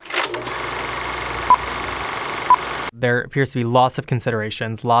There appears to be lots of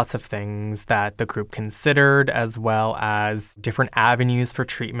considerations, lots of things that the group considered, as well as different avenues for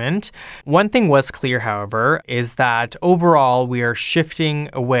treatment. One thing was clear, however, is that overall we are shifting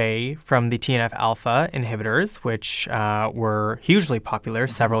away from the TNF-alpha inhibitors, which were hugely popular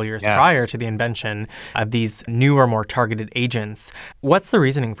several years prior to the invention of these newer, more targeted agents. What's the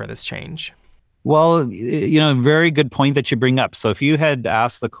reasoning for this change? Well, very good point that you bring up. So if you had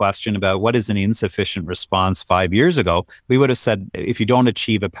asked the question about what is an insufficient response 5 years ago, we would have said if you don't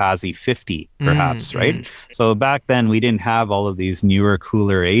achieve a PASI 50, perhaps, right? So back then, we didn't have all of these newer,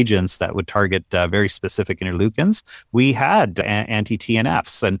 cooler agents that would target very specific interleukins. We had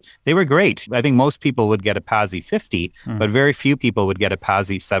anti-TNFs, and they were great. I think most people would get a PASI 50, but very few people would get a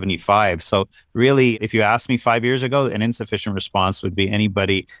PASI 75. So really, if you asked me 5 years ago, an insufficient response would be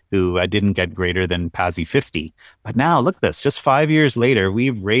anybody who didn't get greater than PASI 50. But now look at this, just 5 years later,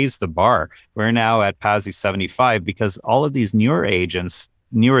 we've raised the bar. We're now at PASI 75 because all of these newer agents,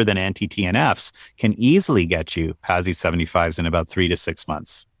 newer than anti-TNFs, can easily get you PASI 75s in about 3 to 6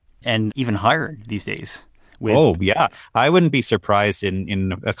 months. And even higher these days. Oh, yeah. I wouldn't be surprised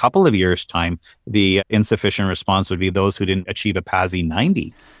in a couple of years' time, the insufficient response would be those who didn't achieve a PASI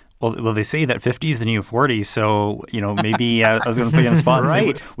 90. Well, they say that 50 is the new 40, so, maybe I was going to put you on the spot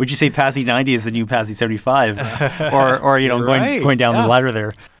and say, would you say PASI 90 is the new PASI 75? or going down the ladder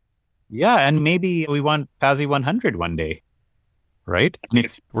there. Yeah, and maybe we want PASI 100 one day, right?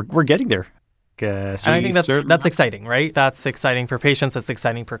 We're getting there. And I think that's exciting, right? That's exciting for patients. It's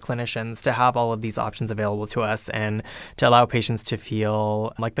exciting for clinicians to have all of these options available to us and to allow patients to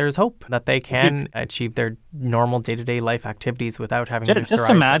feel like there's hope that they can achieve their normal day-to-day life activities without having to do psoriasis. Just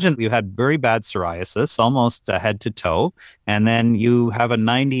imagine you had very bad psoriasis, almost head to toe, and then you have a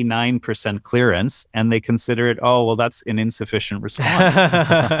 99% clearance, and they consider it, that's an insufficient response.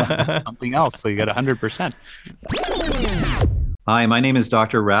 Something else, so you get 100%. Hi, my name is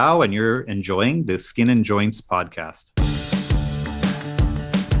Dr. Rao, and you're enjoying the Skin and Joints podcast.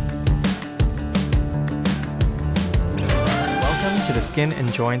 Welcome to the Skin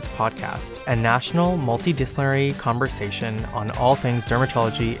and Joints podcast, a national multidisciplinary conversation on all things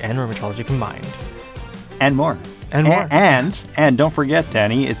dermatology and rheumatology combined. And more. And more. And don't forget,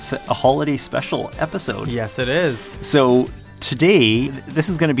 Danny, it's a holiday special episode. Yes, it is. So today, this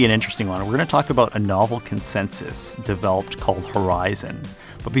is going to be an interesting one. We're going to talk about a novel consensus developed called Horizon.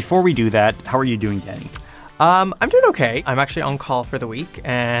 But before we do that, how are you doing, Danny? I'm doing okay. I'm actually on call for the week,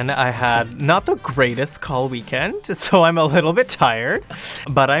 and I had not the greatest call weekend, so I'm a little bit tired,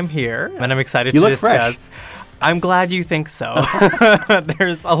 but I'm here, and I'm excited to discuss. Fresh. I'm glad you think so.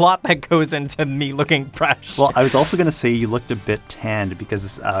 There's a lot that goes into me looking fresh. Well, I was also going to say you looked a bit tanned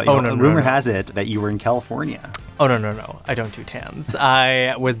because rumor has it that you were in California. Oh, no. I don't do tans.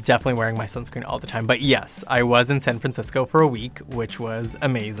 I was definitely wearing my sunscreen all the time. But yes, I was in San Francisco for a week, which was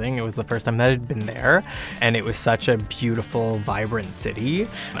amazing. It was the first time that I'd been there. And it was such a beautiful, vibrant city.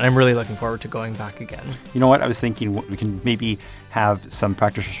 And I'm really looking forward to going back again. You know what? I was thinking we can maybe have some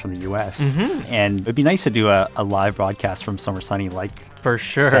practitioners from the U.S. And it'd be nice to do a live broadcast from somewhere sunny like for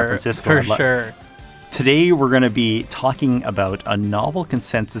sure. San Francisco. For sure. Today, we're going to be talking about a novel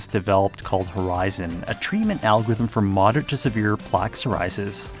consensus developed called Horizon, a treatment algorithm for moderate to severe plaque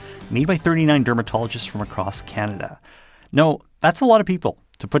psoriasis made by 39 dermatologists from across Canada. No, that's a lot of people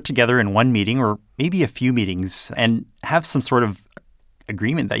to put together in one meeting or maybe a few meetings and have some sort of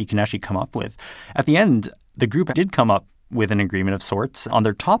agreement that you can actually come up with. At the end, the group did come up with an agreement of sorts on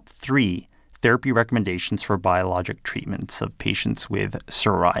their top 3 therapy recommendations for biologic treatments of patients with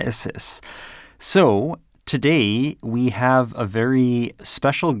psoriasis. So today we have a very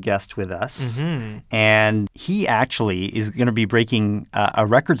special guest with us, and he actually is going to be breaking a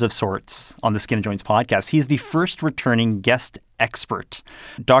records of sorts on the Skin and Joints podcast. He's the first returning guest expert.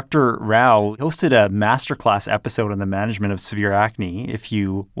 Dr. Rao hosted a masterclass episode on the management of severe acne, if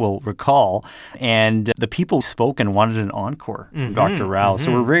you will recall, and the people spoke and wanted an encore from Dr. Rao.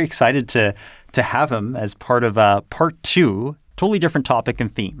 So we're very excited to have him as part of part 2, totally different topic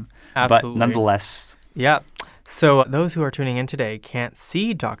and theme. Absolutely. But nonetheless. Yeah. So those who are tuning in today can't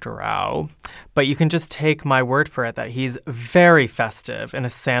see Dr. Rao, but you can just take my word for it that he's very festive in a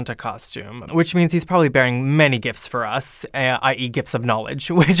Santa costume, which means he's probably bearing many gifts for us, i.e. gifts of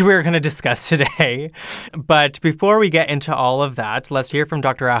knowledge, which we're going to discuss today. But before we get into all of that, let's hear from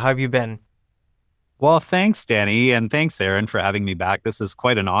Dr. Rao. How have you been? Well, thanks, Danny, and thanks, Aaron, for having me back. This is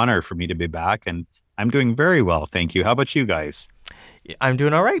quite an honor for me to be back, and I'm doing very well, thank you. How about you guys? I'm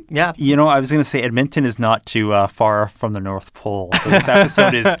doing all right, yeah. You know, I was going to say Edmonton is not too far from the North Pole. So this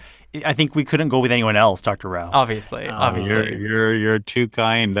episode is, I think we couldn't go with anyone else, Dr. Rao. Obviously. You're too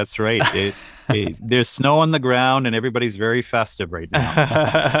kind. That's right. There's snow on the ground and everybody's very festive right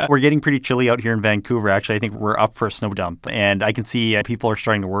now. We're getting pretty chilly out here in Vancouver. Actually, I think we're up for a snow dump. And I can see people are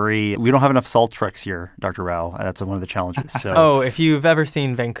starting to worry. We don't have enough salt trucks here, Dr. Rao. That's one of the challenges. So. If you've ever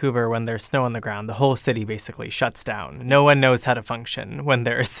seen Vancouver when there's snow on the ground, the whole city basically shuts down. No one knows how to function when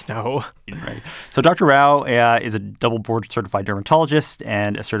there is snow. Right. So Dr. Rao is a double board certified dermatologist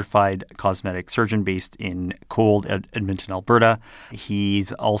and a certified cosmetic surgeon based in cold Edmonton, Alberta.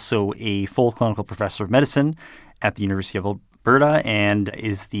 He's also a full clinical professor of medicine at the University of Alberta and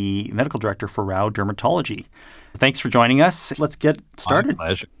is the medical director for Rao Dermatology. Thanks for joining us. Let's get started. My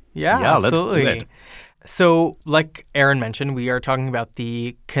pleasure. Yeah, absolutely. Let's do it. So, like Aaron mentioned, we are talking about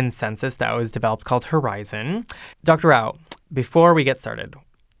the consensus that was developed called Horizon. Dr. Rao, before we get started,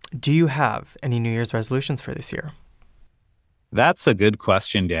 do you have any New Year's resolutions for this year? That's a good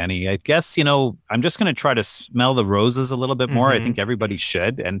question, Danny. I guess, I'm just going to try to smell the roses a little bit more. I think everybody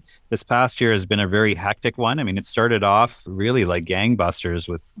should. And this past year has been a very hectic one. I mean, it started off really like gangbusters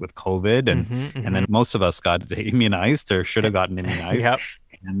with COVID and then most of us got immunized or should have gotten immunized. Yep.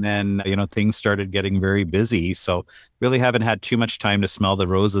 And then, things started getting very busy. So really haven't had too much time to smell the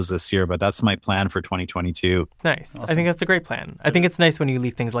roses this year, but that's my plan for 2022. Nice. Awesome. I think that's a great plan. I think it's nice when you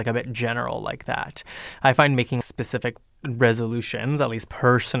leave things like a bit general like that. I find making specific resolutions, at least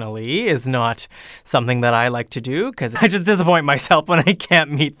personally, is not something that I like to do because I just disappoint myself when I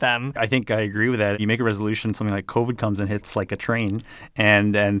can't meet them. I think I agree with that. You make a resolution, something like COVID comes and hits like a train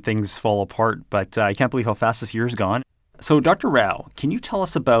and things fall apart. But I can't believe how fast this year's gone. So, Dr. Rao, can you tell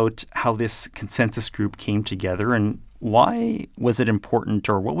us about how this consensus group came together and why was it important,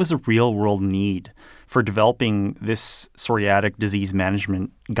 or what was the real world need for developing this psoriatic disease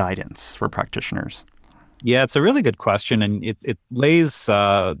management guidance for practitioners? Yeah, it's a really good question, and it lays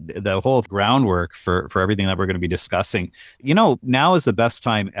the whole groundwork for everything that we're going to be discussing. Now is the best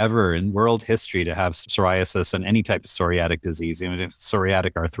time ever in world history to have psoriasis and any type of psoriatic disease, even if it's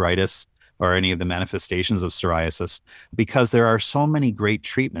psoriatic arthritis or any of the manifestations of psoriasis, because there are so many great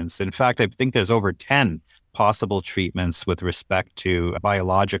treatments. In fact, I think there's over 10 possible treatments with respect to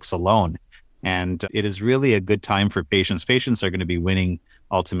biologics alone. And it is really a good time for patients. Patients are going to be winning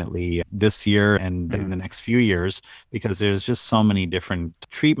ultimately this year and in the next few years because there's just so many different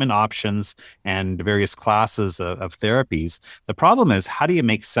treatment options and various classes of therapies. The problem is, how do you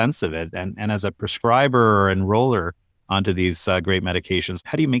make sense of it? And as a prescriber or enroller onto these great medications,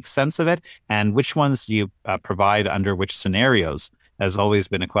 how do you make sense of it? And which ones do you provide under which scenarios? Has always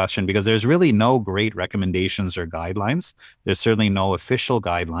been a question because there's really no great recommendations or guidelines. There's certainly no official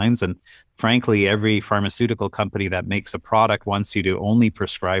guidelines. And frankly, every pharmaceutical company that makes a product wants you to only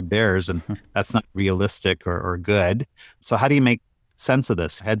prescribe theirs. And that's not realistic or good. So how do you make sense of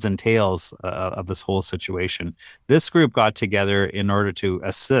this, heads and tails of this whole situation? This group got together in order to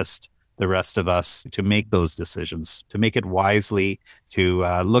assist the rest of us to make those decisions, to make it wisely, to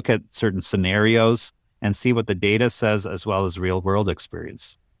look at certain scenarios and see what the data says as well as real world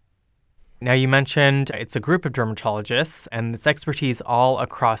experience. Now, you mentioned it's a group of dermatologists and it's expertise all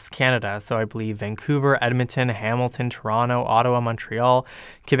across Canada. So I believe Vancouver, Edmonton, Hamilton, Toronto, Ottawa, Montreal,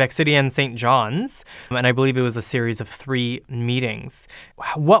 Quebec City, and St. John's. And I believe it was a series of 3 meetings.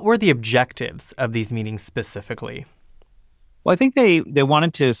 What were the objectives of these meetings specifically? Well, I think they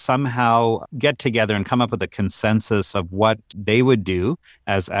wanted to somehow get together and come up with a consensus of what they would do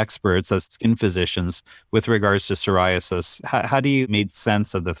as experts, as skin physicians, with regards to psoriasis. How do you make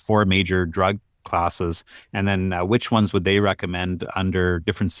sense of the 4 major drug classes, and then which ones would they recommend under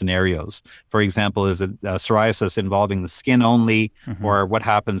different scenarios? For example, is it psoriasis involving the skin only, or what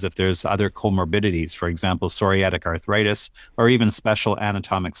happens if there's other comorbidities, for example, psoriatic arthritis, or even special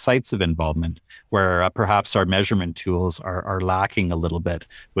anatomic sites of involvement, where perhaps our measurement tools are lacking a little bit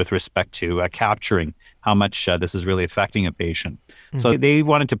with respect to capturing how much this is really affecting a patient. So they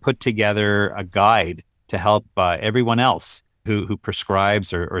wanted to put together a guide to help everyone else who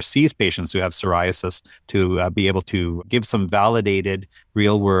prescribes or sees patients who have psoriasis to be able to give some validated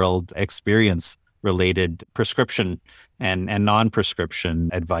real-world experience-related prescription and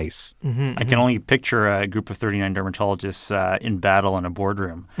non-prescription advice. I can only picture a group of 39 dermatologists in battle in a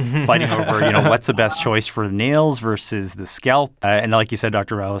boardroom, fighting over, what's the best choice for the nails versus the scalp. And like you said,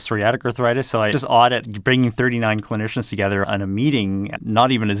 Dr. Rao, psoriatic arthritis. So I just odd at bringing 39 clinicians together on a meeting, not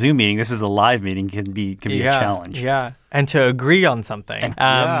even a Zoom meeting. This is a live meeting, can be a challenge. Yeah, and to agree on something.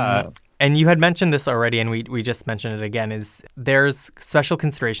 And you had mentioned this already, and we just mentioned it again, is there's special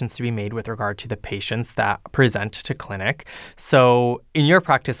considerations to be made with regard to the patients that present to clinic. So in your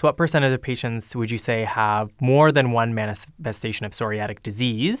practice, what % of the patients would you say have more than one manifestation of psoriatic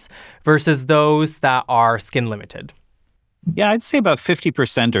disease versus those that are skin limited? Yeah, I'd say about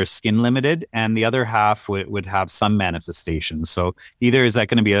 50% are skin limited, and the other half would have some manifestations. So either is that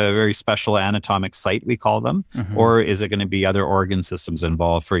going to be a very special anatomic site, we call them, or is it going to be other organ systems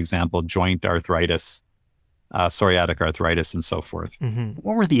involved, for example, joint arthritis, psoriatic arthritis, and so forth.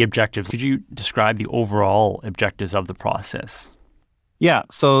 What were the objectives? Could you describe the overall objectives of the process? Yeah.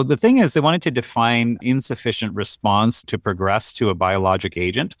 So the thing is, they wanted to define insufficient response to progress to a biologic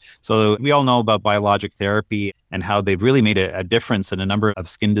agent. So we all know about biologic therapy and how they've really made a difference in a number of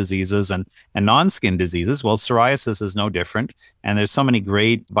skin diseases and non-skin diseases. Well, psoriasis is no different. And there's so many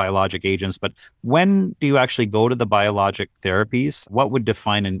great biologic agents. But when do you actually go to the biologic therapies? What would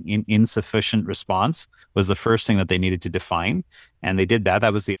define an insufficient response was the first thing that they needed to define. And they did that.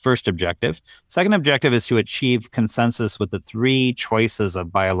 That was the first objective. Second objective is to achieve consensus with the three choices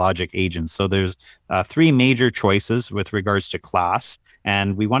of biologic agents. So there's three major choices with regards to class.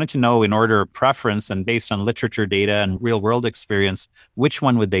 And we wanted to know in order of preference and based on literature data and real world experience, which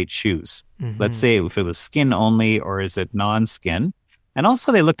one would they choose? Let's say if it was skin only or is it non-skin? And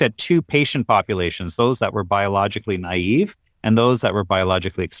also they looked at two patient populations, those that were biologically naive and those that were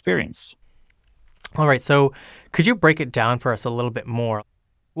biologically experienced. All right, so could you break it down for us a little bit more?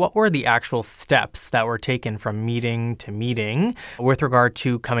 What were the actual steps that were taken from meeting to meeting with regard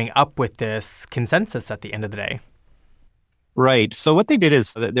to coming up with this consensus at the end of the day? Right. So what they did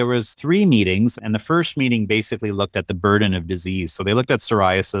is there was 3 meetings, and the first meeting basically looked at the burden of disease. So they looked at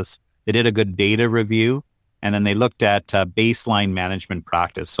psoriasis, they did a good data review, and then they looked at baseline management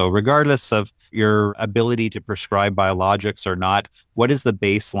practice. So regardless of your ability to prescribe biologics or not, what is the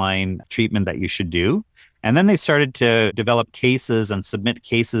baseline treatment that you should do? And then they started to develop cases and submit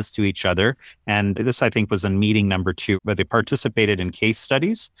cases to each other. And this, I think, was in meeting number 2, where they participated in case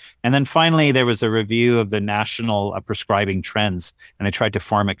studies. And then finally, there was a review of the national prescribing trends, and they tried to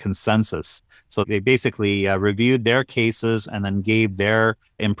form a consensus. So they basically reviewed their cases and then gave their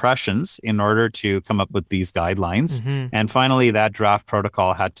impressions in order to come up with these guidelines. And finally, that draft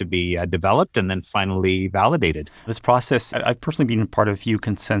protocol had to be developed and then finally validated. This process, I've personally been part of a few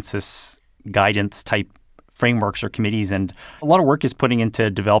consensus guidance type frameworks or committees, and a lot of work is putting into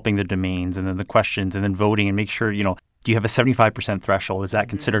developing the domains and then the questions and then voting and make sure, do you have a 75% threshold? Is that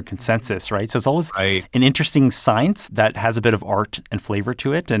considered consensus, right? So it's always an interesting science that has a bit of art and flavor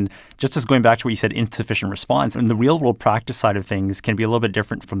to it. And just as going back to what you said, insufficient response, and the real world practice side of things can be a little bit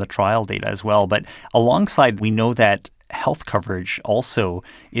different from the trial data as well. But alongside, we know that health coverage also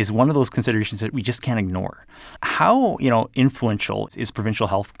is one of those considerations that we just can't ignore. How, influential is provincial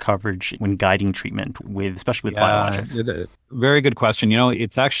health coverage when guiding treatment especially with biologics? Very good question.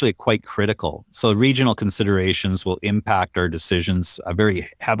 It's actually quite critical. So regional considerations will impact our decisions very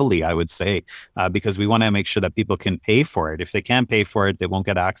heavily, I would say, because we want to make sure that people can pay for it. If they can't pay for it, they won't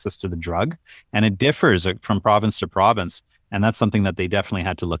get access to the drug. And it differs from province to province. And that's something that they definitely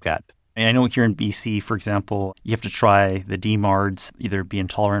had to look at. And I know here in BC, for example, you have to try the DMARDs, either be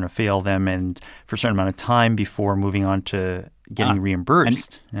intolerant or fail them, and for a certain amount of time before moving on to getting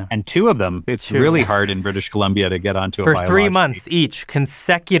reimbursed. And 2 of them. It's really hard in British Columbia to get onto a biologic. For 3 months each,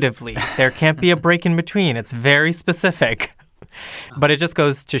 consecutively. There can't be a break in between. It's very specific. But it just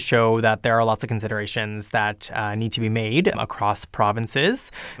goes to show that there are lots of considerations that need to be made across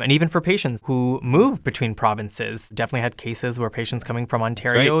provinces. And even for patients who move between provinces, definitely had cases where patients coming from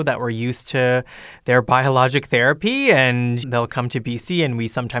Ontario that were used to their biologic therapy, and they'll come to BC, and we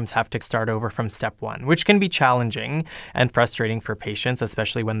sometimes have to start over from step 1, which can be challenging and frustrating for patients,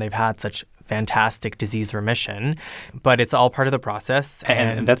 especially when they've had such fantastic disease remission. But it's all part of the process.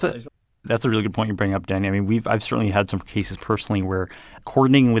 And that's a really good point you bring up, Danny. I mean, I've certainly had some cases personally where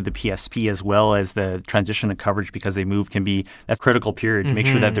coordinating with the PSP as well as the transition to coverage because they move can be that critical period to make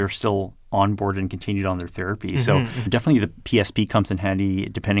sure that they're still on board and continued on their therapy. So definitely the PSP comes in handy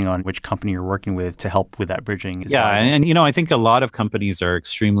depending on which company you're working with to help with that bridging. And I think a lot of companies are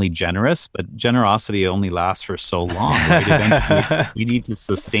extremely generous, but generosity only lasts for so long. Right? Eventually, you need to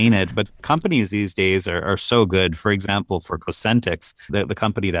sustain it. But companies these days are so good. For example, for Cosentyx, the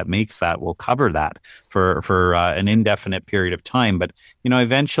company that makes that will cover that for an indefinite period of time. But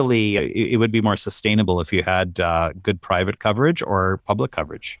eventually it would be more sustainable if you had good private coverage or public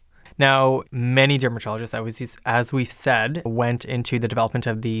coverage. Now, many dermatologists, as we've said, went into the development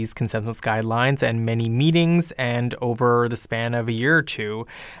of these consensus guidelines and many meetings and over the span of a year or 2.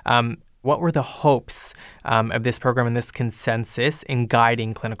 What were the hopes of this program and this consensus in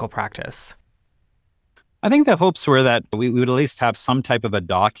guiding clinical practice? I think the hopes were that we would at least have some type of a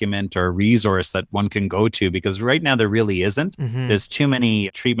document or resource that one can go to, because right now there really isn't. There's too many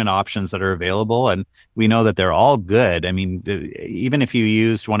treatment options that are available, and we know that they're all good. I mean, even if you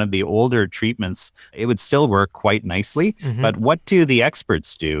used one of the older treatments, it would still work quite nicely. But what do the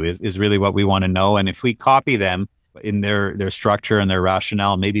experts do is really what we want to know. And if we copy them in their structure and their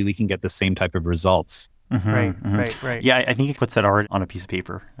rationale, maybe we can get the same type of results. Right. Yeah, I think it puts that art on a piece of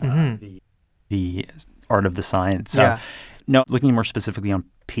paper. The art of the science. Yeah. Now, looking more specifically on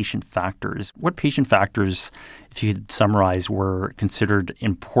patient factors, what patient factors, if you could summarize, were considered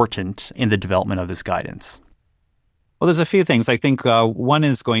important in the development of this guidance? Well, there's a few things. I think one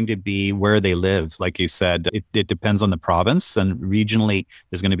is going to be where they live. Like you said, it depends on the province, and regionally,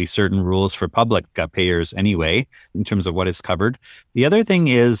 there's going to be certain rules for public payers anyway, in terms of what is covered. The other thing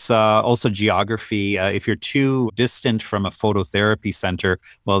is also geography. If you're too distant from a phototherapy center,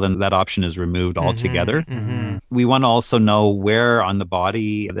 well, then that option is removed altogether. We want to also know where on the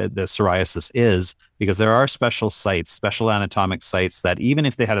body the psoriasis is, because there are special sites, special anatomic sites that even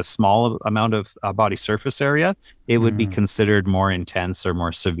if they had a small amount of body surface area, it would be considered more intense or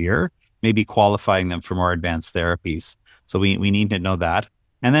more severe, maybe qualifying them for more advanced therapies. So we need to know that.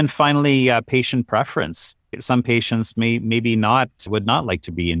 And then finally, patient preference. Some patients would not like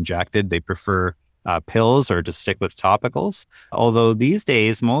to be injected. They prefer pills or to stick with topicals. Although these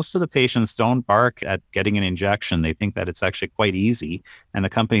days, most of the patients don't bark at getting an injection. They think that it's actually quite easy. And the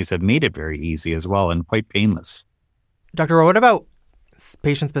companies have made it very easy as well and quite painless. Dr. Rowe, what about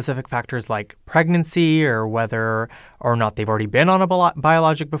patient-specific factors like pregnancy, or whether or not they've already been on a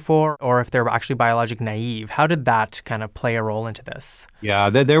biologic before, or if they're actually biologic naive? How did that kind of play a role into this?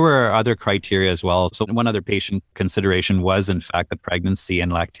 Yeah, there were other criteria as well. So one other patient consideration was, in fact, the pregnancy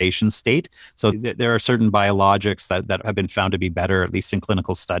and lactation state. So there are certain biologics that have been found to be better, at least in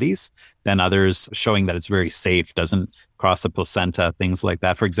clinical studies, than others, showing that it's very safe, doesn't cross the placenta, things like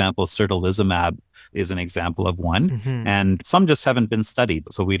that. For example, certolizumab is an example of one, and some just haven't been studied,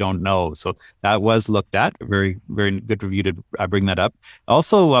 so we don't know. So that was looked at. Very, very good of you to bring that up.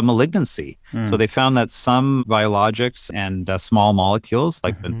 Also, malignancy. So they found that some biologics and small molecules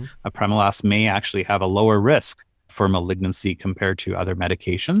like the apremilast may actually have a lower risk for malignancy compared to other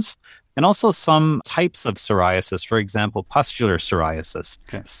medications. And also some types of psoriasis, for example, pustular psoriasis,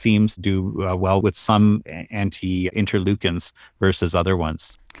 seems to do well with some anti-interleukins versus other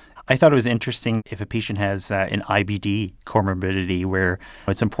ones. I thought it was interesting if a patient has an IBD comorbidity, where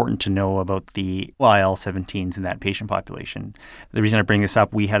it's important to know about the IL-17s in that patient population. The reason I bring this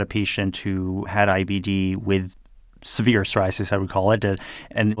up, we had a patient who had IBD with severe psoriasis, I would call it,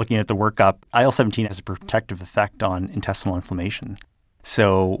 and looking at the workup, IL-17 has a protective effect on intestinal inflammation.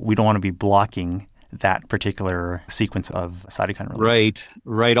 So we don't want to be blocking that particular sequence of cytokine release.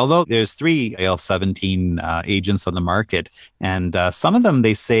 Right. Although there's 3 IL-17 agents on the market, and some of them,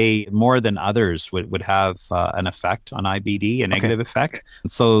 they say more than others would have an effect on IBD, a negative effect.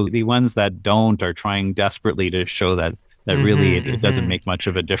 So the ones that don't are trying desperately to show that really it doesn't make much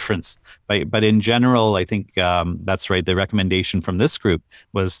of a difference. But in general, I think that's right. The recommendation from this group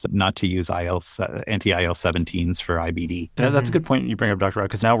was not to use anti-IL-17s for IBD. Yeah, that's a good point you bring up, Dr. Rao,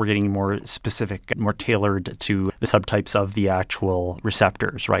 because now we're getting more specific, more tailored to the subtypes of the actual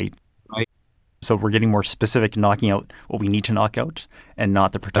receptors, right? Right. So we're getting more specific, knocking out what we need to knock out and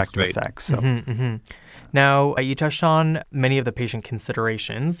not the protective effects. So. Now, you touched on many of the patient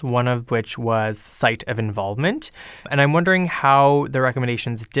considerations, one of which was site of involvement. And I'm wondering how the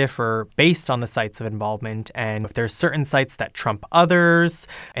recommendations differ based on the sites of involvement, and if there's certain sites that trump others.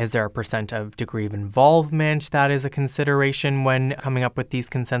 Is there a percent of degree of involvement that is a consideration when coming up with these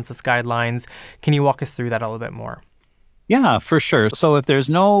consensus guidelines? Can you walk us through that a little bit more? Yeah, for sure. So if there's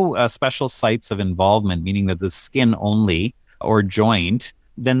no special sites of involvement, meaning that the skin only or joint,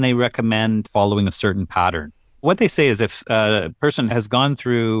 then they recommend following a certain pattern. What they say is if a person has gone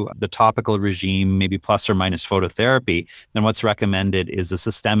through the topical regime, maybe plus or minus phototherapy, then what's recommended is a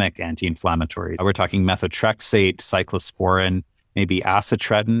systemic anti-inflammatory. We're talking methotrexate, cyclosporin, maybe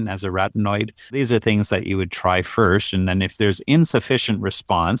acitretin as a retinoid. These are things that you would try first. And then if there's insufficient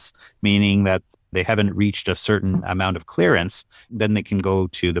response, meaning that they haven't reached a certain amount of clearance, then they can go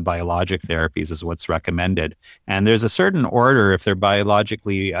to the biologic therapies is what's recommended. And there's a certain order if they're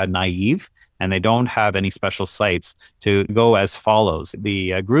biologically naive and they don't have any special sites to go as follows.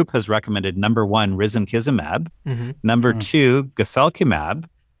 The group has recommended number 1, risankizumab, number 2, guselkumab,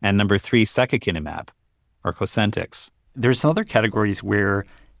 and number 3, secukinumab or Cosentyx. There's some other categories where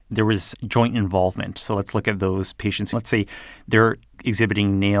there was joint involvement. So let's look at those patients. Let's say they're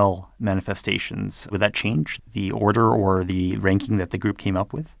exhibiting nail manifestations. Would that change the order or the ranking that the group came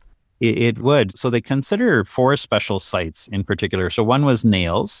up with? It would. So they consider 4 special sites in particular. So one was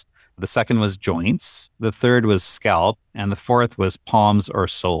nails, the second was joints, the third was scalp, and the fourth was palms or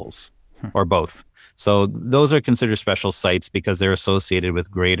soles, or both. So those are considered special sites because they're associated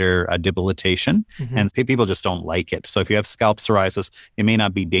with greater debilitation, and people just don't like it. So if you have scalp psoriasis, it may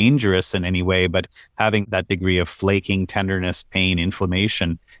not be dangerous in any way, but having that degree of flaking, tenderness, pain,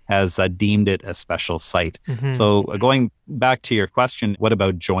 inflammation has deemed it a special site. So going back to your question, what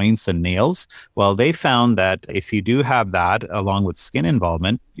about joints and nails? Well, they found that if you do have that along with skin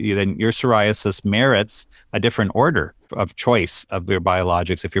involvement, then your psoriasis merits a different order of choice of your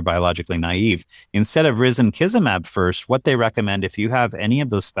biologics if you're biologically naive. Instead of risankizumab first, what they recommend if you have any of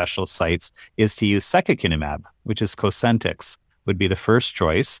those special sites is to use secukinumab, which is Cosentyx, would be the first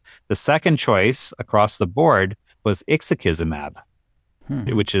choice. The second choice across the board was ixekizumab,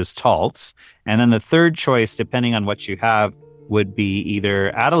 which is Taltz. And then the third choice, depending on what you have, would be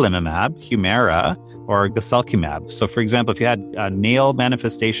either adalimumab, Humira, or guselkumab. So for example, if you had nail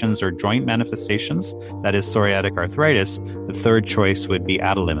manifestations or joint manifestations, that is psoriatic arthritis, the third choice would be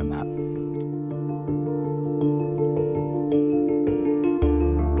adalimumab.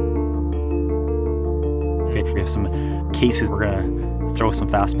 Okay, we have some cases. We're going to throw some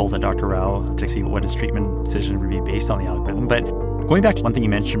fastballs at Dr. Rao to see what his treatment decision would be based on the algorithm. But going back to one thing you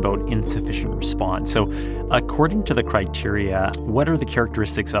mentioned about insufficient response. So according to the criteria, what are the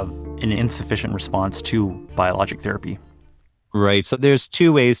characteristics of an insufficient response to biologic therapy? Right. So there's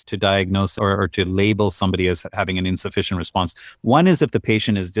 2 ways to diagnose or to label somebody as having an insufficient response. One is if the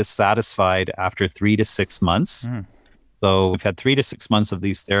patient is dissatisfied after 3 to 6 months. So we've had 3 to 6 months of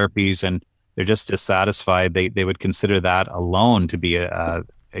these therapies and they're just dissatisfied. They would consider that alone to be a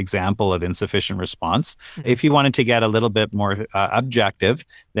example of insufficient response. If you wanted to get a little bit more objective,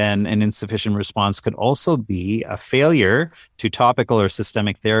 then an insufficient response could also be a failure to topical or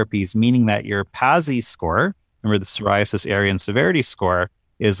systemic therapies, meaning that your PASI score, remember the psoriasis area and severity score,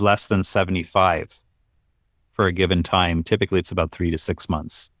 is less than 75 for a given time. Typically, it's about 3 to 6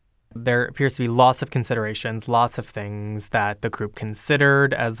 months. There appears to be lots of considerations, lots of things that the group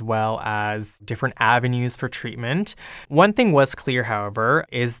considered, as well as different avenues for treatment. One thing was clear, however,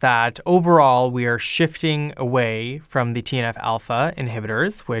 is that overall we are shifting away from the TNF-alpha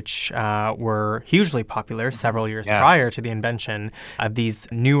inhibitors, which were hugely popular several years prior to the invention of these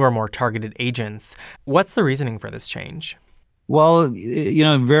newer, more targeted agents. What's the reasoning for this change? Well,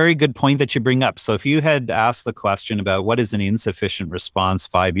 very good point that you bring up. So if you had asked the question about what is an insufficient response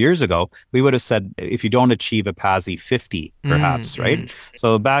 5 years ago, we would have said if you don't achieve a PASI 50, perhaps, right?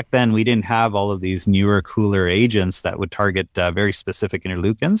 So back then, we didn't have all of these newer, cooler agents that would target very specific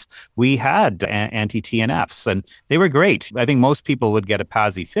interleukins. We had anti-TNFs, and they were great. I think most people would get a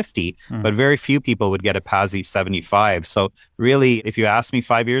PASI 50, but very few people would get a PASI 75. So really, if you asked me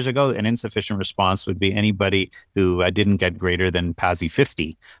 5 years ago, an insufficient response would be anybody who didn't get greater than PASI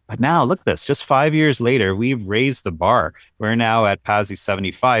 50. But now look at this, just 5 years later, we've raised the bar. We're now at PASI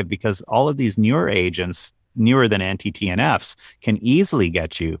 75 because all of these newer agents, newer than anti-TNFs, can easily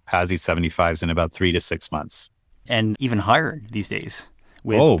get you PASI 75s in about 3 to 6 months. And even higher these days.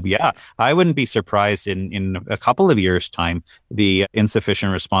 I wouldn't be surprised in a couple of years' time, the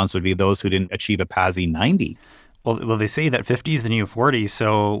insufficient response would be those who didn't achieve a PASI 90. Well, they say that 50 is the new 40,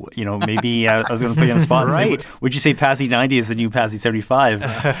 so, maybe I was going to put you on the spot and say, would you say PASI 90 is the new PASI 75?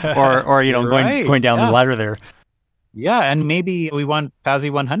 or going down the ladder there. Yeah, and maybe we want PASI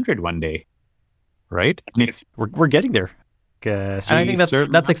 100 one day, right? We're getting there. And I think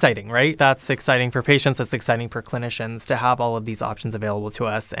that's exciting, right? That's exciting for patients. It's exciting for clinicians to have all of these options available to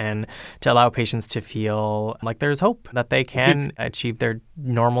us and to allow patients to feel like there's hope that they can achieve their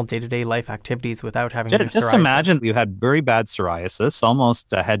normal day-to-day life activities without having to do psoriasis. Just imagine you had very bad psoriasis, almost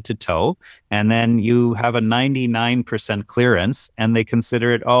head to toe, and then you have a 99% clearance, and they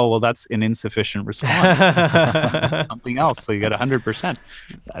consider it, that's an insufficient response. Something else. So you get 100%.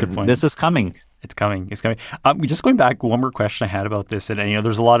 Good point. This is coming. It's coming. Just going back, one more question I had about this. And,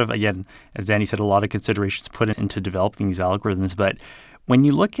 there's a lot of, again, as Danny said, a lot of considerations put into developing these algorithms. But when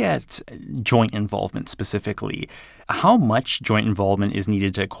you look at joint involvement specifically, how much joint involvement is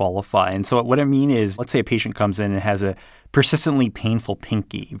needed to qualify? And so what I mean is, let's say a patient comes in and has a persistently painful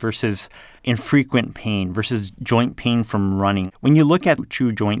pinky versus infrequent pain versus joint pain from running. When you look at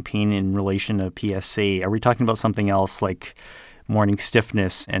true joint pain in relation to PSA, are we talking about something else like morning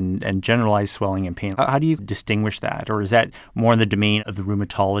stiffness and generalized swelling and pain? How do you distinguish that? Or is that more in the domain of the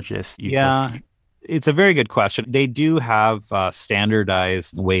rheumatologist? It's a very good question. They do have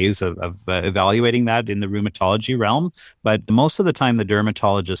standardized ways of evaluating that in the rheumatology realm, but most of the time the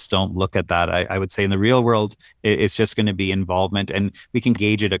dermatologists don't look at that. I would say in the real world, it's just going to be involvement, and we can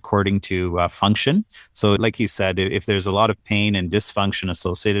gauge it according to function. So like you said, if there's a lot of pain and dysfunction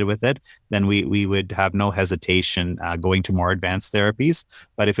associated with it, then we would have no hesitation going to more advanced therapies.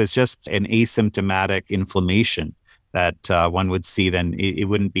 But if it's just an asymptomatic inflammation, that one would see, then it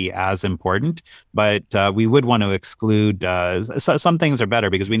wouldn't be as important. But we would want to exclude, some things are better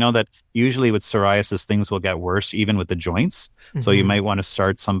because we know that usually with psoriasis, things will get worse even with the joints. Mm-hmm. So you might want to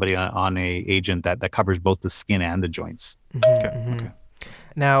start somebody on a agent that covers both the skin and the joints. Mm-hmm. Okay.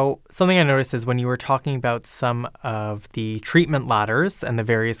 Now, something I noticed is when you were talking about some of the treatment ladders and the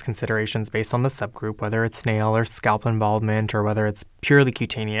various considerations based on the subgroup, whether it's nail or scalp involvement or whether it's purely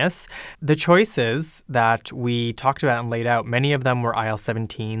cutaneous, the choices that we talked about and laid out, many of them were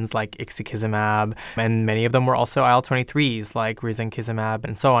IL-17s like ixekizumab, and many of them were also IL-23s like risankizumab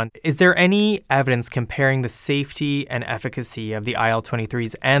and so on. Is there any evidence comparing the safety and efficacy of the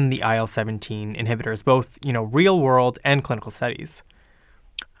IL-23s and the IL-17 inhibitors, both, real world and clinical studies?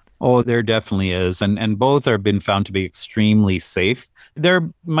 Oh, there definitely is. And both have been found to be extremely safe. There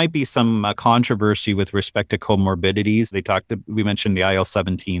might be some controversy with respect to comorbidities. We mentioned the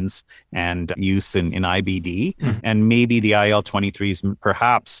IL-17s and use in IBD, and maybe the IL-23s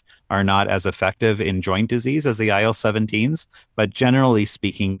perhaps are not as effective in joint disease as the IL-17s. But generally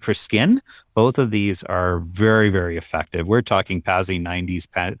speaking, for skin, both of these are very, very effective. We're talking PASI 90s,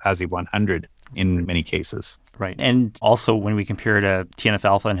 PASI 100 in many cases. Right. And also when we compare to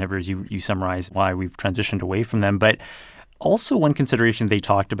TNF-alpha inhibitors, you summarize why we've transitioned away from them. But also one consideration they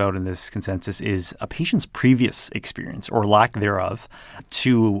talked about in this consensus is a patient's previous experience or lack thereof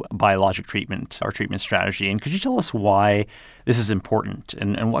to biologic treatment or treatment strategy. And could you tell us why this is important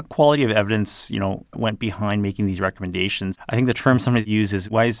and what quality of evidence, went behind making these recommendations? I think the term sometimes used is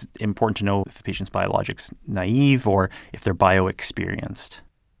why is it important to know if a patient's biologics naive or if they're bio-experienced?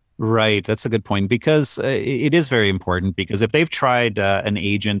 Right. That's a good point because it is very important because if they've tried an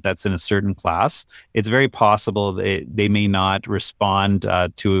agent that's in a certain class, it's very possible they may not respond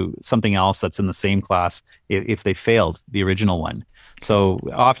to something else that's in the same class if they failed the original one. So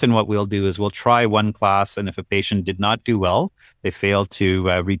often what we'll do is we'll try one class, and if a patient did not do well, they failed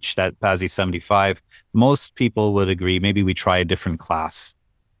to reach that PASI 75, most people would agree maybe we try a different class.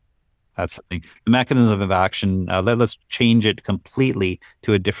 That's something. The mechanism of action, let's change it completely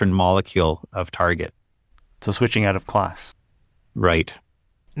to a different molecule of target. So switching out of class. Right.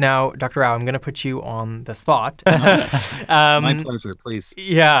 Now, Dr. Rao, I'm going to put you on the spot. My pleasure, please.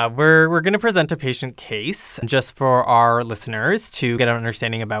 Yeah, we're going to present a patient case just for our listeners to get an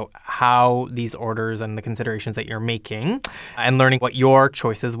understanding about how these orders and the considerations that you're making and learning what your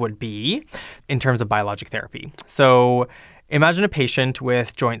choices would be in terms of biologic therapy. So imagine a patient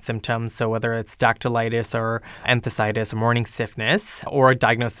with joint symptoms, so whether it's dactylitis or enthesitis or morning stiffness or a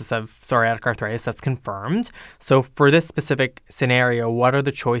diagnosis of psoriatic arthritis that's confirmed. So for this specific scenario, what are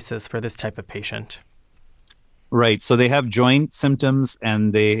the choices for this type of patient? Right. So they have joint symptoms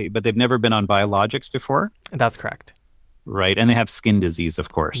but they've never been on biologics before? That's correct. Right. And they have skin disease,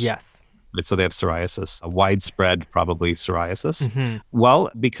 of course. Yes. So they have psoriasis, a widespread probably psoriasis. Mm-hmm.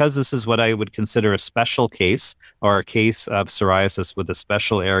 Well, because this is what I would consider a special case or a case of psoriasis with a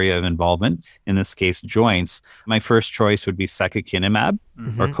special area of involvement, in this case, joints, my first choice would be secukinumab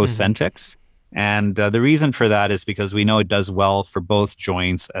or Cosentyx. And the reason for that is because we know it does well for both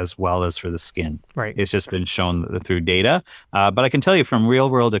joints as well as for the skin. Right. It's just been shown through data. But I can tell you from real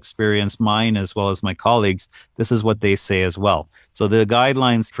world experience, mine as well as my colleagues, this is what they say as well. So the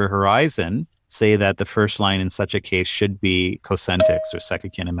guidelines for Horizon say that the first line in such a case should be Cosentyx or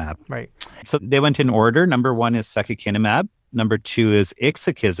secukinumab. Right. So they went in order. Number 1 is secukinumab. Number 2 is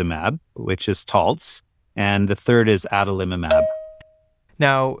ixekizumab, which is Taltz. And the third is adalimumab.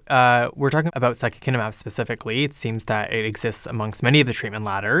 Now, we're talking about secukinumab specifically. It seems that it exists amongst many of the treatment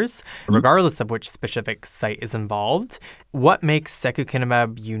ladders, regardless of which specific site is involved. What makes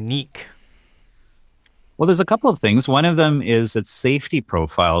secukinumab unique? Well, there's a couple of things. One of them is its safety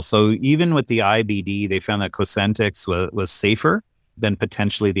profile. So even with the IBD, they found that Cosentyx was safer than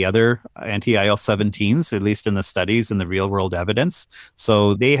potentially the other anti-IL-17s, at least in the studies and the real-world evidence.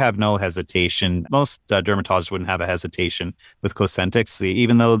 So they have no hesitation. Most dermatologists wouldn't have a hesitation with Cosentyx,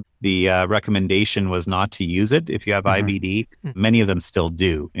 even though the recommendation was not to use it. If you have IBD, many of them still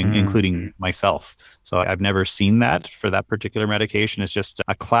do, including myself. So I've never seen that for that particular medication. It's just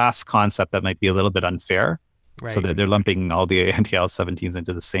a class concept that might be a little bit unfair So Right. that they're lumping all the anti-IL-17s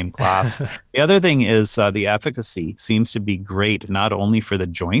into the same class. The other thing is the efficacy seems to be great, not only for the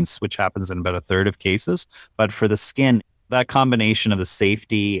joints, which happens in about a third of cases, but for the skin. That combination of the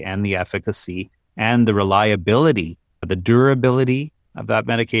safety and the efficacy and the reliability, the durability of that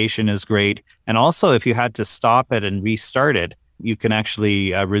medication is great. And also, if you had to stop it and restart it, you can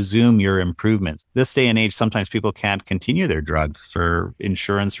actually resume your improvements. This day and age, sometimes people can't continue their drug for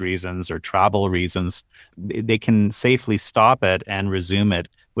insurance reasons or travel reasons. They can safely stop it and resume it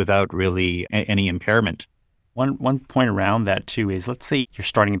without really any impairment. One point around that too is, let's say you're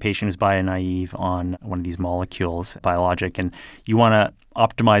starting a patient who's bio-naive on one of these molecules, biologic, and you want to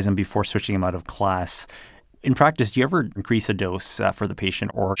optimize them before switching them out of class. In practice, do you ever increase the dose for the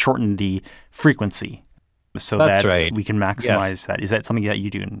patient or shorten the frequency so That's that right. we can maximize Yes. that? Is that something that you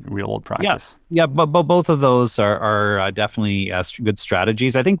do in real world practice? Yeah, but both of those are definitely good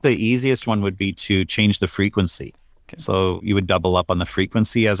strategies. I think the easiest one would be to change the frequency. Okay. So you would double up on the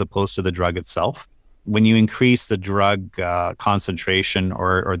frequency as opposed to the drug itself. When you increase the drug concentration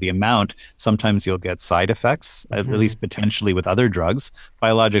or the amount, sometimes you'll get side effects, at least potentially with other drugs.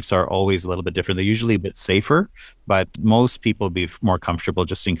 Biologics are always a little bit different. They're usually a bit safer, but most people would be more comfortable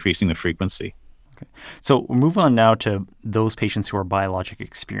just increasing the frequency. So we'll move on now to those patients who are biologic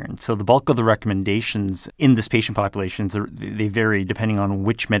experienced. So the bulk of the recommendations in this patient population, they vary depending on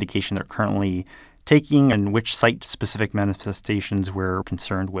which medication they're currently taking and which site-specific manifestations we're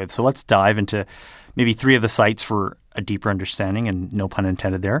concerned with. So let's dive into maybe 3 of the sites for a deeper understanding, and no pun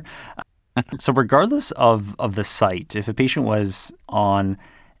intended there. So regardless of the site, if a patient was on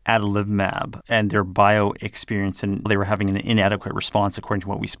adalimumab and their bio-experience and they were having an inadequate response according to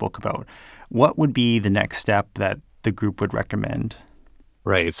what we spoke about, what would be the next step that the group would recommend?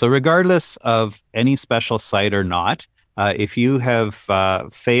 Right. So regardless of any special site or not, if you have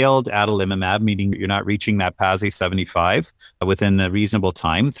failed adalimumab, meaning you're not reaching that PASI 75 within a reasonable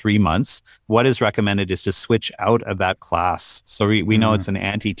time, 3 months, what is recommended is to switch out of that class. So we know it's an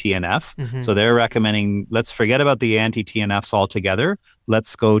anti-TNF. So they're recommending, let's forget about the anti-TNFs altogether.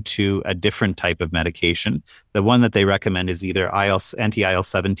 Let's go to a different type of medication. The one that they recommend is either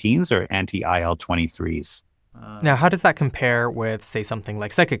anti-IL-17s or anti-IL-23s. Now, how does that compare with, say, something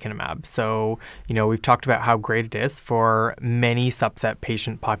like secukinumab? So, we've talked about how great it is for many subset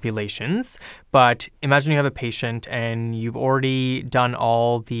patient populations, but imagine you have a patient and you've already done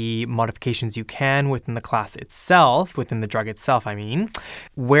all the modifications you can within the class itself, within the drug itself, I mean.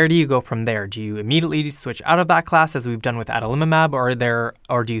 Where do you go from there? Do you immediately switch out of that class as we've done with adalimumab,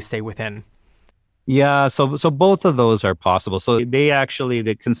 or do you stay within? Yeah, so both of those are possible. So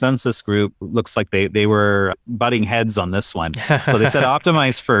the consensus group looks like they were butting heads on this one. So they said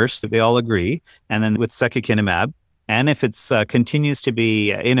optimize first. They all agree. And then with secukinumab, and if it continues to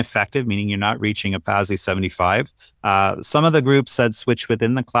be ineffective, meaning you're not reaching a PASI 75, some of the groups said switch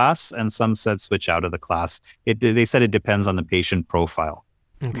within the class and some said switch out of the class. They said it depends on the patient profile.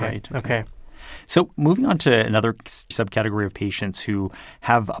 Okay. Right. Okay. So moving on to another subcategory of patients who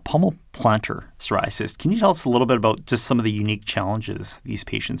have palmoplantar psoriasis, can you tell us a little bit about just some of the unique challenges these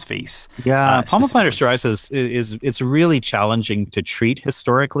patients face? Yeah, palmoplantar psoriasis it's really challenging to treat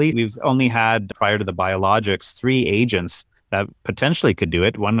historically. We've only had, prior to the biologics, 3 agents that potentially could do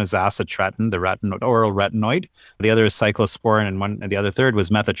it. One was acitretin, the oral retinoid. The other is cyclosporin, and the other third was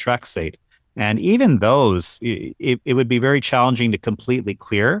methotrexate. And even those, it would be very challenging to completely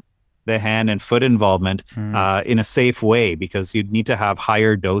clear the hand and foot involvement in a safe way, because you'd need to have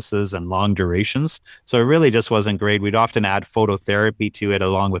higher doses and long durations. So it really just wasn't great. We'd often add phototherapy to it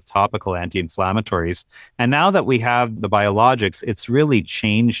along with topical anti-inflammatories. And now that we have the biologics, it's really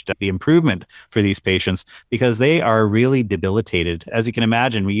changed the improvement for these patients because they are really debilitated. As you can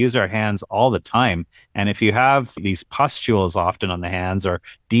imagine, we use our hands all the time. And if you have these pustules often on the hands or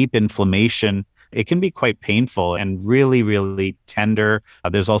deep inflammation, it can be quite painful and really, really tender.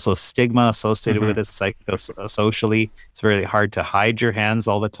 There's also stigma associated with it psychosocially. It's very hard to hide your hands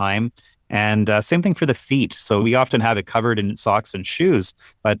all the time. And same thing for the feet. So we often have it covered in socks and shoes,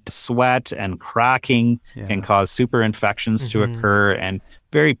 but sweat and cracking can cause super infections to occur and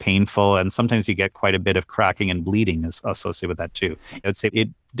very painful. And sometimes you get quite a bit of cracking and bleeding associated with that too. I would say it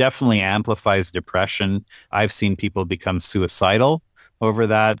definitely amplifies depression. I've seen people become suicidal over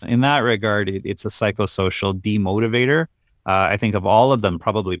that. In that regard, it's a psychosocial demotivator. I think of all of them,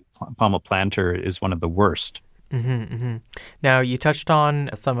 probably palmoplantar is one of the worst. Now, you touched on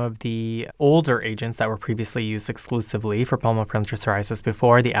some of the older agents that were previously used exclusively for pulmonary psoriasis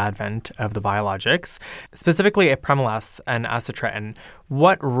before the advent of the biologics, specifically apremilast and acitretin.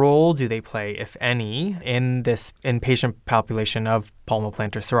 What role do they play, if any, in this patient population of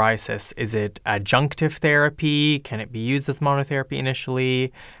palmoplantar psoriasis? Is it adjunctive therapy? Can it be used as monotherapy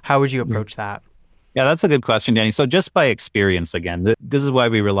initially? How would you approach that? Yeah, that's a good question, Danny. So just by experience, again, this is why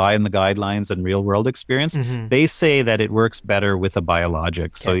we rely on the guidelines and real world experience. They say that it works better with a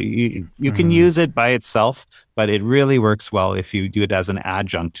biologic. So you can use it by itself, but it really works well if you do it as an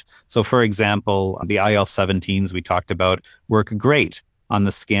adjunct. So for example, the IL-17s we talked about work great on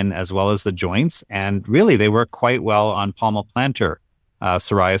the skin as well as the joints. And really, they work quite well on palmoplantar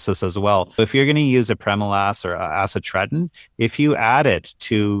psoriasis as well. So if you're going to use apremilast or acitretin, if you add it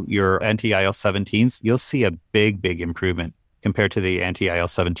to your anti-IL-17s, you'll see a big improvement compared to the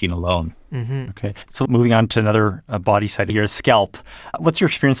anti-IL-17 alone. Okay. So moving on to another body side here, scalp. What's your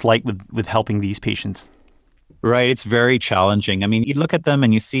experience like with helping these patients? Right. It's very challenging. I mean, you look at them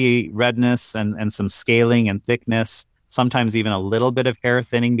and you see redness and some scaling and thickness, sometimes even a little bit of hair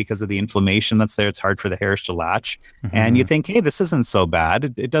thinning because of the inflammation that's there. It's hard for the hairs to latch. And you think, hey, this isn't so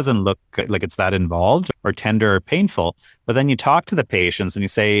bad. It doesn't look like it's that involved or tender or painful. But then you talk to the patients and you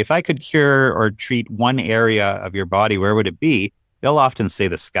say, if I could cure or treat one area of your body, where would it be? They'll often say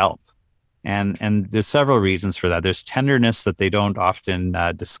the scalp. And there's several reasons for that. There's tenderness that they don't often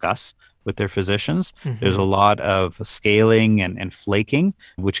discuss with their physicians. There's a lot of scaling and flaking,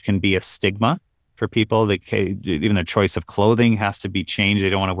 which can be a stigma for people. Even their choice of clothing has to be changed. They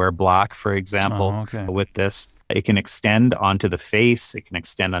don't want to wear black, for example, with this. It can extend onto the face. It can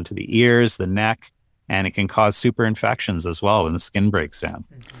extend onto the ears, the neck, and it can cause super infections as well when the skin breaks down.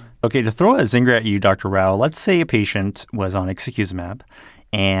 Okay, to throw a zinger at you, Dr. Rao, let's say a patient was on ixekizumab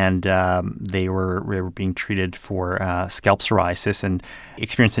and they were being treated for scalp psoriasis and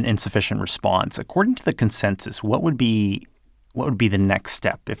experienced an insufficient response. According to the consensus, what would be the next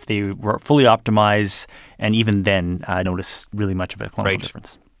step if they were fully optimized and even then notice really much of a clinical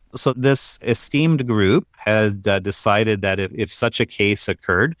difference? So this esteemed group has decided that if such a case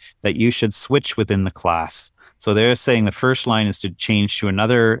occurred, that you should switch within the class. So they're saying the first line is to change to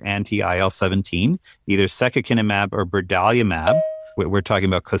another anti-IL-17, either secukinumab or brodalumab. We're talking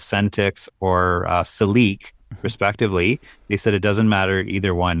about Cosentyx or Siliq, respectively. They said it doesn't matter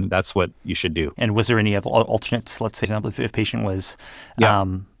either one. That's what you should do. And was there any other alternates? Let's say, for example, if a patient was,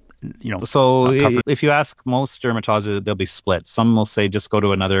 So if you ask most dermatologists, they'll be split. Some will say just go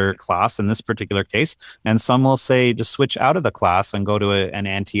to another class in this particular case, and some will say just switch out of the class and go to an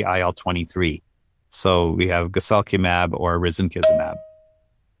anti-IL-23. So we have guselkumab or risankizumab.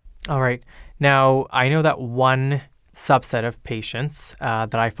 All right. Now, I know that one subset of patients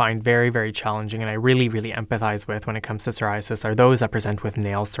that I find very, very challenging and I really, really empathize with when it comes to psoriasis are those that present with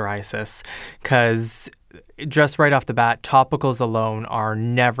nail psoriasis, because just right off the bat, topicals alone are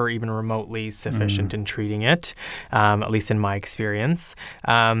never even remotely sufficient in treating it, at least in my experience.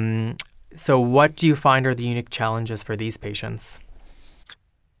 So what do you find are the unique challenges for these patients?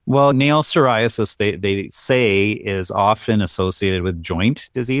 Well, nail psoriasis, they say, is often associated with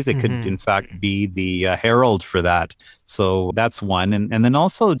joint disease. It could, in fact, be the herald for that. So that's one. And then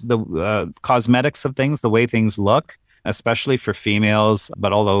also the cosmetics of things, the way things look, especially for females.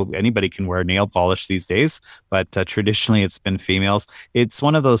 But although anybody can wear nail polish these days, but traditionally it's been females. It's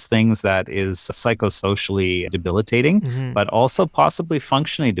one of those things that is psychosocially debilitating, but also possibly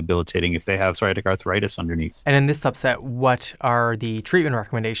functionally debilitating if they have psoriatic arthritis underneath. And in this subset, what are the treatment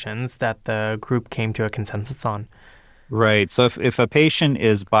recommendations that the group came to a consensus on? Right. So if a patient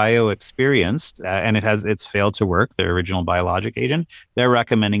is bio-experienced and it's failed to work, their original biologic agent, they're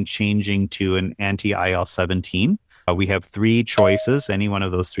recommending changing to an anti-IL-17. We have three choices. Any one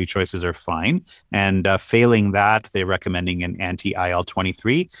of those three choices are fine. And failing that, they're recommending an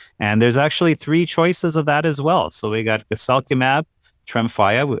anti-IL-23. And there's actually three choices of that as well. So we got guselkumab,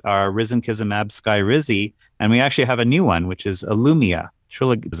 Tremfya, our risankizumab, Skyrizi, and we actually have a new one, which is Ilumya,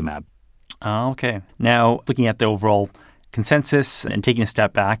 trilacizumab. Okay. Now, looking at the overall consensus and taking a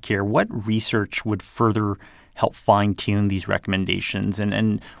step back here, what research would further help fine-tune these recommendations?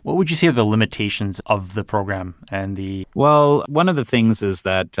 And what would you say are the limitations of the program and the... Well, one of the things is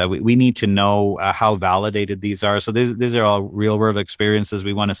that we need to know how validated these are. So these are all real-world experiences.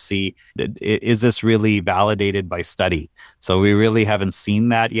 We want to see, is this really validated by study? So we really haven't seen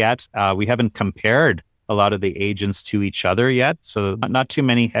that yet. We haven't compared a lot of the agents to each other yet. So not too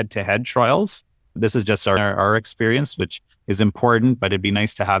many head-to-head trials. This is just our experience, which is important, but it'd be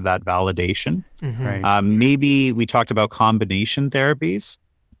nice to have that validation. Right. Maybe we talked about combination therapies.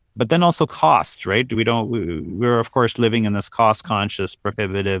 but then also cost, right? We're of course living in this cost conscious,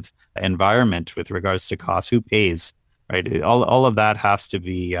 prohibitive environment with regards to cost. Who pays, right? All of that has to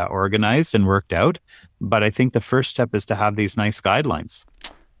be organized and worked out. But I think the first step is to have these nice guidelines.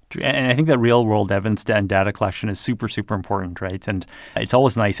 And I think that real world evidence and data collection is super, super important, right? And it's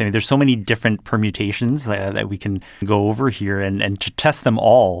always nice. I mean, there's so many different permutations that we can go over here, and to test them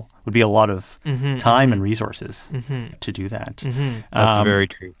all would be a lot of time and resources to do that. That's very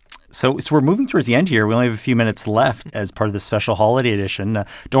true. So we're moving towards the end here. We only have a few minutes left as part of the special holiday edition.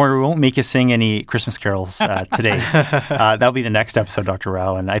 Don't worry, we won't make you sing any Christmas carols today. That'll be the next episode, Dr.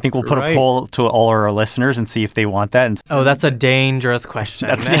 Rao. And I think we'll put a poll to all our listeners and see if they want that. That's a dangerous question.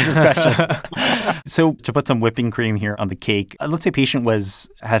 That's a dangerous question. So to put some whipping cream here on the cake, let's say a patient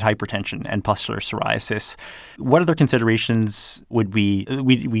had hypertension and pustular psoriasis. What other considerations would we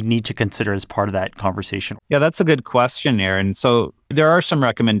need to consider as part of that conversation? Yeah, that's a good question, Aaron. So there are some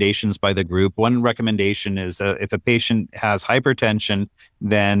recommendations by the group. One recommendation is if a patient has hypertension,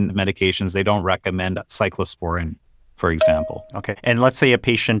 then medications, they don't recommend cyclosporin, for example. Okay. And let's say a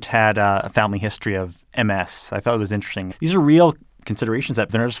patient had a family history of MS. I thought it was interesting. These are real considerations that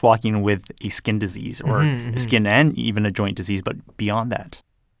they're not just walking with a skin disease or a skin and even a joint disease, but beyond that.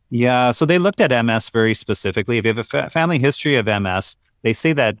 Yeah. So they looked at MS very specifically. If you have a family history of MS, they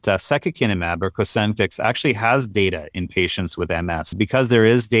say that secukinumab or Cosentyx actually has data in patients with MS. Because there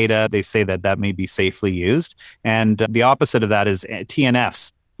is data, they say that may be safely used. And the opposite of that is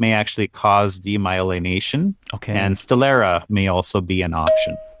TNFs may actually cause demyelination. Okay. And Stelara may also be an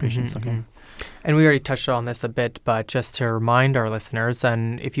option. Patients, okay. And we already touched on this a bit, but just to remind our listeners,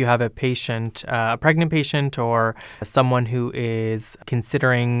 and if you have a patient, a pregnant patient or someone who is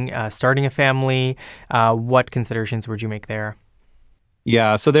considering starting a family, what considerations would you make there?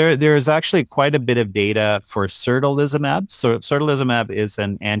 Yeah, so there's actually quite a bit of data for certolizumab. So certolizumab is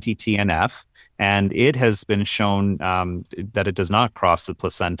an anti-TNF, and it has been shown that it does not cross the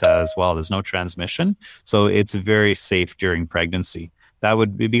placenta as well. There's no transmission, so it's very safe during pregnancy. That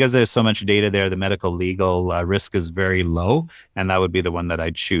would be, because there's so much data there, the medical legal risk is very low, and that would be the one that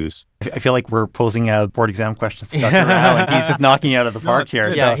I'd choose. I feel like we're posing board exam questions to Dr. Rao, and he's just knocking out of the park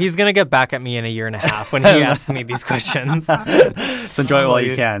here. Yeah, he's going to get back at me in a year and a half when he asks me these questions. So enjoy it while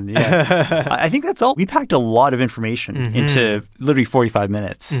you can. Yeah. I think that's all. We packed a lot of information into literally 45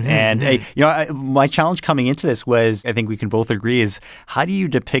 minutes. And my challenge coming into this was, I think we can both agree, is how do you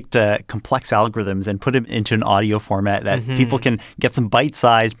depict complex algorithms and put them into an audio format that people can get some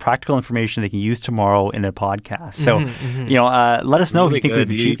bite-sized practical information they can use tomorrow in a podcast. So, let us know if you think we've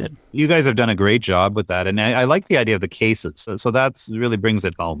achieved it. You guys have done a great job with that. And I like the idea of the cases. So that really brings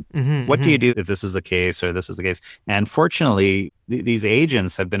it home. What do you do if this is the case or this is the case? And fortunately, these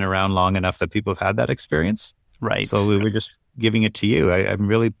agents have been around long enough that people have had that experience. Right. So we were just giving it to you. I'm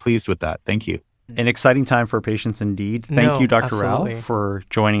really pleased with that. Thank you. An exciting time for patients indeed. Thank you, Dr. Rao, for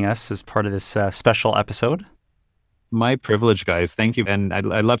joining us as part of this special episode. My privilege, guys. Thank you. And I'd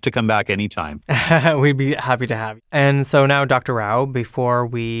love to come back anytime. We'd be happy to have you. And so now, Dr. Rao, before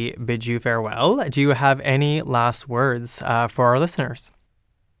we bid you farewell, do you have any last words for our listeners?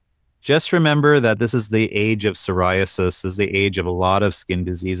 Just remember that this is the age of psoriasis. This is the age of a lot of skin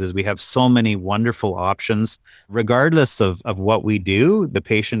diseases. We have so many wonderful options. Regardless of what we do, the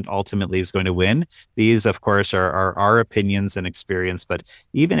patient ultimately is going to win. These, of course, are our opinions and experience. But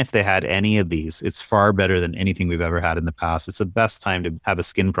even if they had any of these, it's far better than anything we've ever had in the past. It's the best time to have a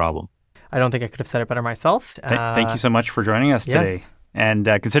skin problem. I don't think I could have said it better myself. Thank you so much for joining us today. Yes. And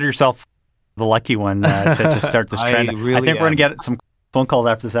consider yourself the lucky one to start this trend. I think we're going to get some phone calls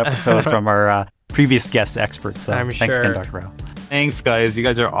after this episode from our previous guest experts. Thanks again, Dr. Rao. Thanks, guys. You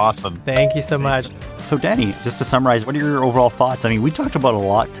guys are awesome. Thank you so much. So, Danny, just to summarize, what are your overall thoughts? I mean, we talked about a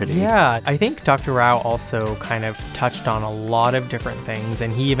lot today. Yeah, I think Dr. Rao also kind of touched on a lot of different things,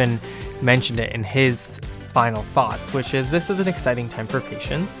 and he even mentioned it in his final thoughts, which is this is an exciting time for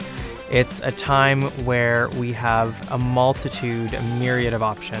patients. It's a time where we have a myriad of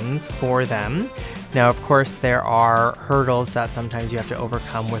options for them. Now, of course, there are hurdles that sometimes you have to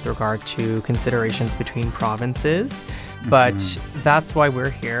overcome with regard to considerations between provinces, but that's why we're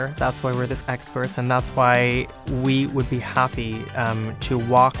here. That's why we're the experts, and that's why we would be happy to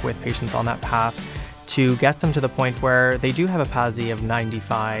walk with patients on that path to get them to the point where they do have a PASI of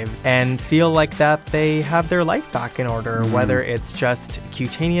 95 and feel like that they have their life back in order, whether it's just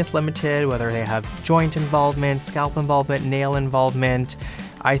cutaneous limited, whether they have joint involvement, scalp involvement, nail involvement.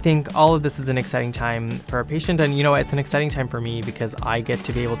 I think all of this is an exciting time for a patient, and it's an exciting time for me because I get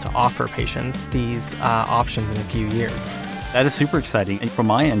to be able to offer patients these options in a few years. That is super exciting. And from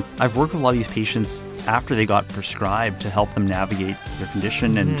my end, I've worked with a lot of these patients after they got prescribed to help them navigate their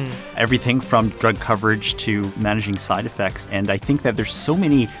condition and everything from drug coverage to managing side effects. And I think that there's so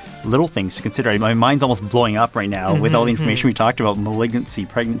many little things to consider. My mind's almost blowing up right now with all the information we talked about: malignancy,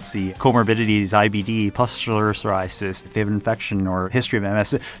 pregnancy, comorbidities, IBD, pustular psoriasis, if they have an infection or history of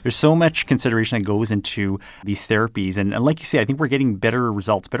MS. There's so much consideration that goes into these therapies. And like you say, I think we're getting better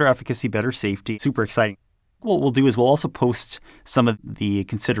results, better efficacy, better safety. Super exciting. What we'll do is we'll also post some of the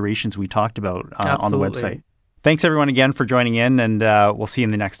considerations we talked about on the website. Thanks, everyone, again for joining in, and we'll see you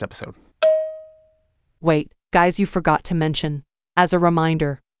in the next episode. Wait, guys, you forgot to mention. As a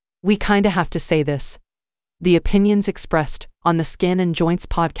reminder, we kinda have to say this. The opinions expressed on the Skin and Joints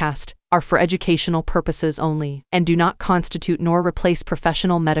podcast are for educational purposes only and do not constitute nor replace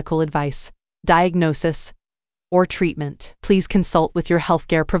professional medical advice, diagnosis, or treatment. Please consult with your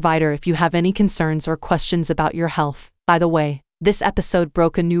healthcare provider if you have any concerns or questions about your health. By the way, this episode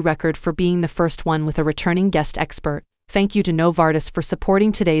broke a new record for being the first one with a returning guest expert. Thank you to Novartis for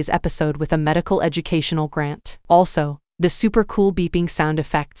supporting today's episode with a medical educational grant. Also, the super cool beeping sound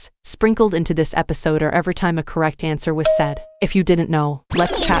effects sprinkled into this episode are every time a correct answer was said. If you didn't know,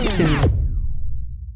 let's chat soon.